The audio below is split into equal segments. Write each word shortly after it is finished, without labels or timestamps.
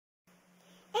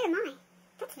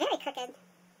very crooked.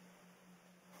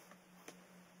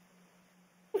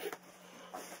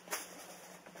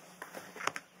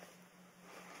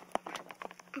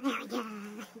 There we go.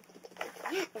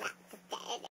 That's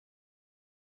dead.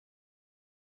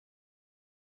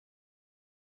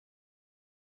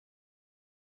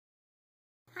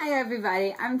 Hi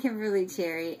everybody, I'm Kimberly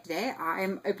Cherry. Today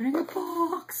I'm opening a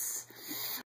box.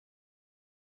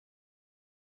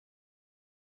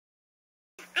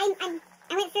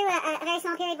 I went through a very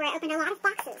small period where I opened a lot of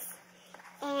boxes.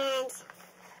 And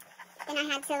then I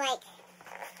had to like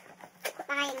quit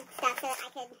buying stuff so that I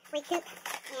could recoup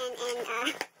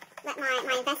and let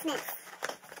my investments,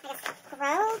 I guess,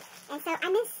 grow. And so I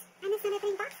miss not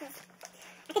opening boxes.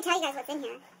 I can tell you guys what's in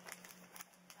here.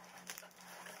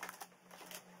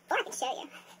 Or I can show you.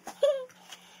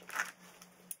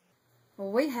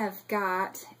 Well, we have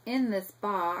got in this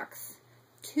box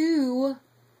 2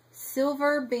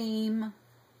 Silverbeam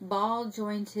ball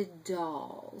jointed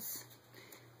dolls.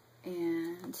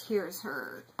 And here's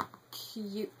her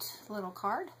cute little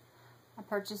card. I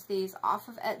purchased these off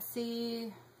of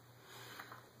Etsy.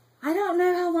 I don't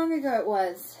know how long ago it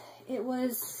was. It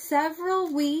was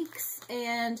several weeks,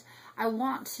 and I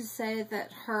want to say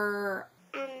that her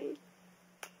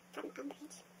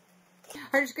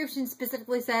description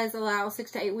specifically says allow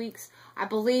 6 to 8 weeks, I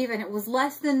believe, and it was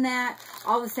less than that.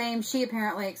 All the same, she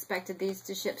apparently expected these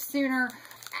to ship sooner,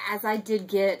 as I did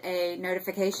get a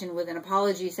notification with an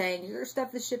apology saying, your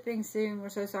stuff is shipping soon, we're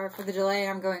so sorry for the delay.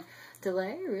 And I'm going,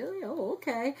 delay? Really? Oh,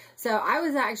 okay. So I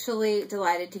was actually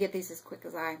delighted to get these as quick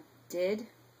as I did.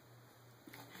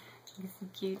 Look at some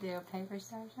cute little paper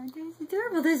stars. Aren't they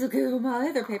adorable? These look cool, my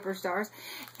other paper stars.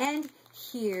 And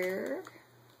here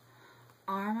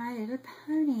are my little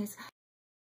ponies.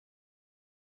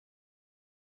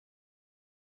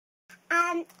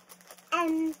 I'm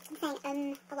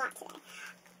saying a lot today.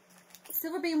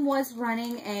 Silverbeam was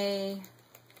running a,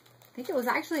 I think it was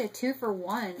actually a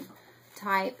 2-for-1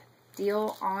 type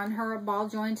deal on her ball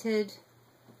jointed.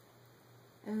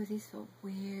 Oh, these feel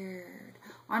weird.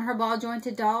 On her ball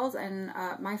jointed dolls, and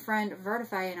my friend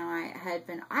Vertify and I had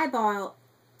been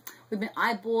we've been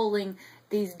eyeballing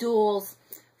these duels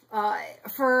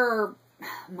for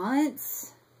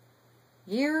months,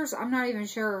 years, I'm not even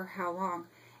sure how long.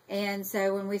 And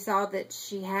so when we saw that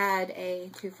she had a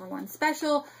 2-for-1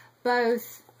 special,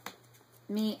 both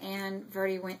me and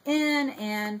Verdi went in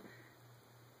and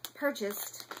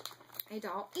purchased a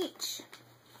doll each.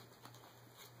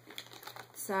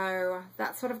 So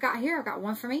that's what I've got here. I've got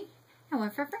one for me and one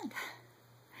for a friend.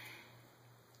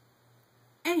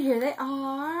 And here they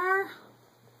are.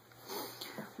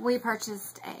 We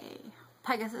purchased a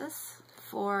Pegasus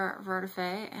for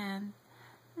Vertifay, and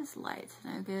this light's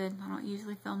no good. I don't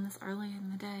usually film this early in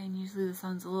the day, and usually the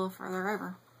sun's a little further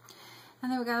over.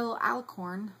 And then we got a little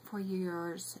alicorn for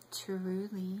yours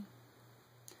truly.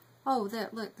 Oh, there,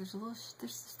 look, there's a little,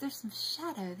 there's some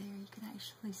shadow there. You can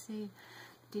actually see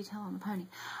the detail on the pony.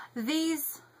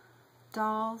 These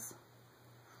dolls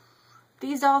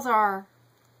are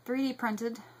 3D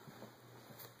printed.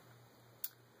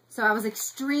 So I was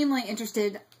extremely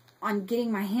interested on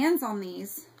getting my hands on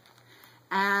these,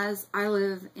 as I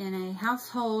live in a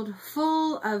household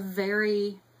full of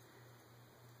very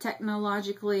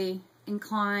technologically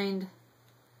inclined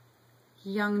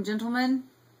young gentlemen.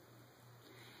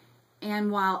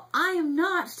 And while I am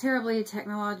not terribly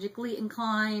technologically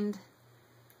inclined,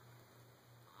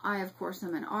 I of course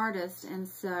am an artist, and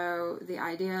so the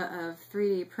idea of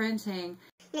 3D printing,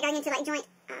 you're going into like joint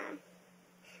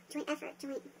effort,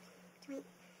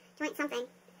 joint something.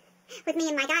 With me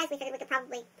and my guys, we figured we could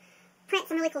probably print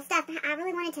some really cool stuff, but I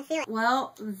really wanted to feel it.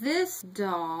 Well, this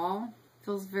doll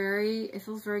feels very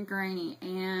grainy,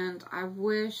 and I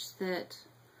wish that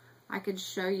I could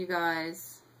show you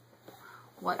guys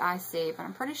what I see, but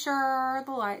I'm pretty sure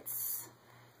the light's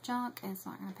junk and it's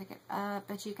not going to pick it up,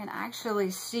 but you can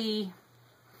actually see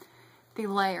the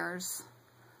layers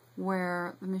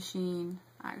where the machine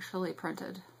actually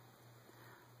printed.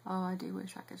 Oh, I do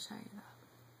wish I could show you that.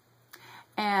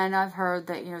 And I've heard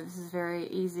that, you know, this is very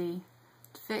easy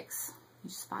to fix.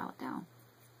 You just file it down.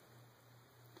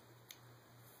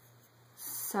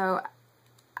 So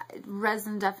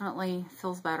resin definitely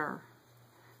feels better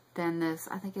than this.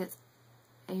 I think it's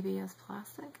ABS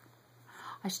plastic.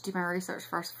 I should do my research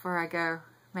first before I go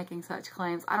making such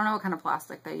claims. I don't know what kind of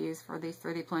plastic they use for these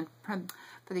 3D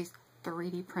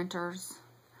printers,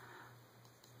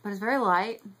 but it's very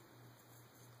light.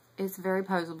 It's very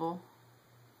posable.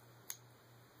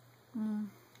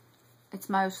 It's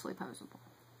mostly posable.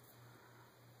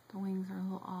 The wings are a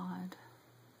little odd.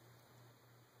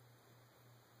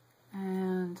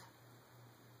 And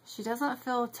She doesn't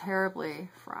feel terribly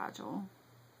fragile.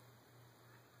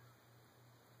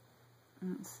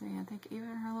 Let's see, I think even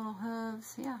her little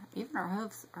hooves, yeah, even her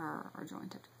hooves are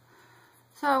jointed.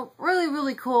 So, really,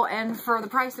 really cool. And for the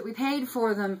price that we paid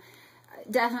for them,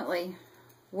 definitely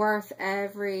worth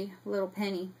every little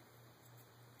penny,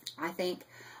 I think.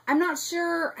 I'm not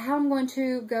sure how I'm going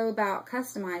to go about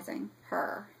customizing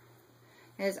her.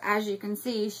 As you can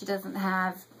see, she doesn't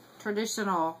have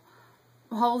traditional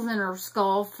holes in her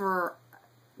skull for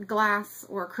glass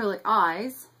or acrylic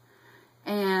eyes.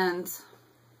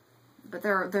 But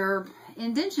they're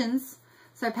indentions,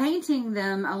 so painting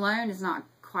them alone is not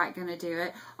quite going to do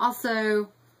it. Also,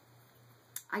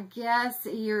 I guess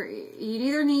you'd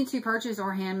either need to purchase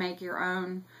or hand make your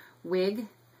own wig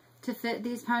to fit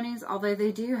these ponies, although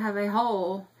they do have a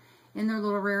hole in their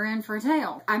little rear end for a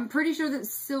tail. I'm pretty sure that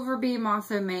Silverbeam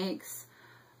also makes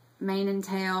mane and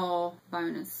tail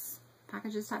bonus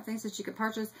packages type things that you could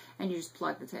purchase, and you just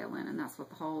plug the tail in, and that's what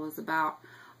the hole is about.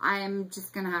 I am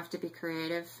just going to have to be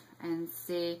creative and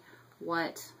see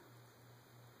what...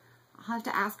 I'll have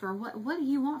to ask her, what do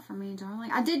you want from me,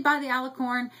 darling? I did buy the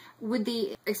alicorn with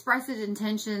the expressed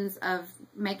intentions of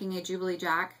making a Jubilee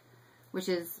Jack, which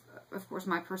is, of course,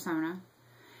 my persona.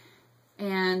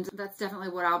 And that's definitely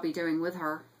what I'll be doing with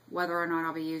her, whether or not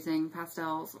I'll be using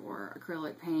pastels or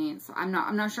acrylic paints. I'm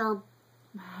not sure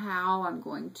how I'm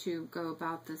going to go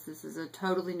about this. This is a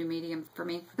totally new medium for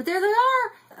me. But there they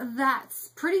are. That's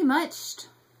pretty much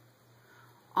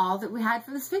all that we had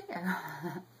for this video.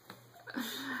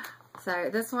 So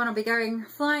this one will be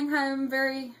flying home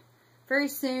very, very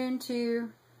soon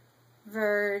to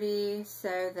Verdi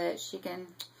so that she can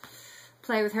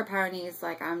play with her ponies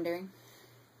like I'm doing.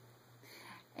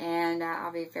 And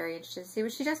I'll be very interested to see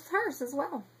what she does with hers as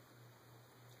well.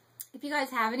 If you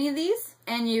guys have any of these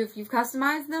and you've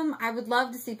customized them, I would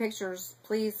love to see pictures.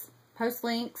 Please post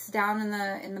links down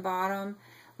in the bottom.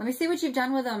 Let me see what you've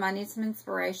done with them. I need some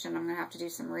inspiration. I'm going to have to do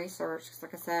some research because,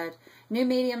 like I said, new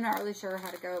medium, not really sure how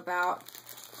to go about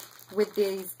with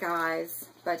these guys.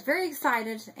 But very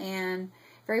excited and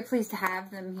very pleased to have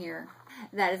them here.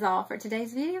 That is all for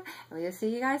today's video. We'll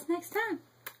see you guys next time.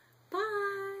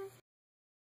 Bye!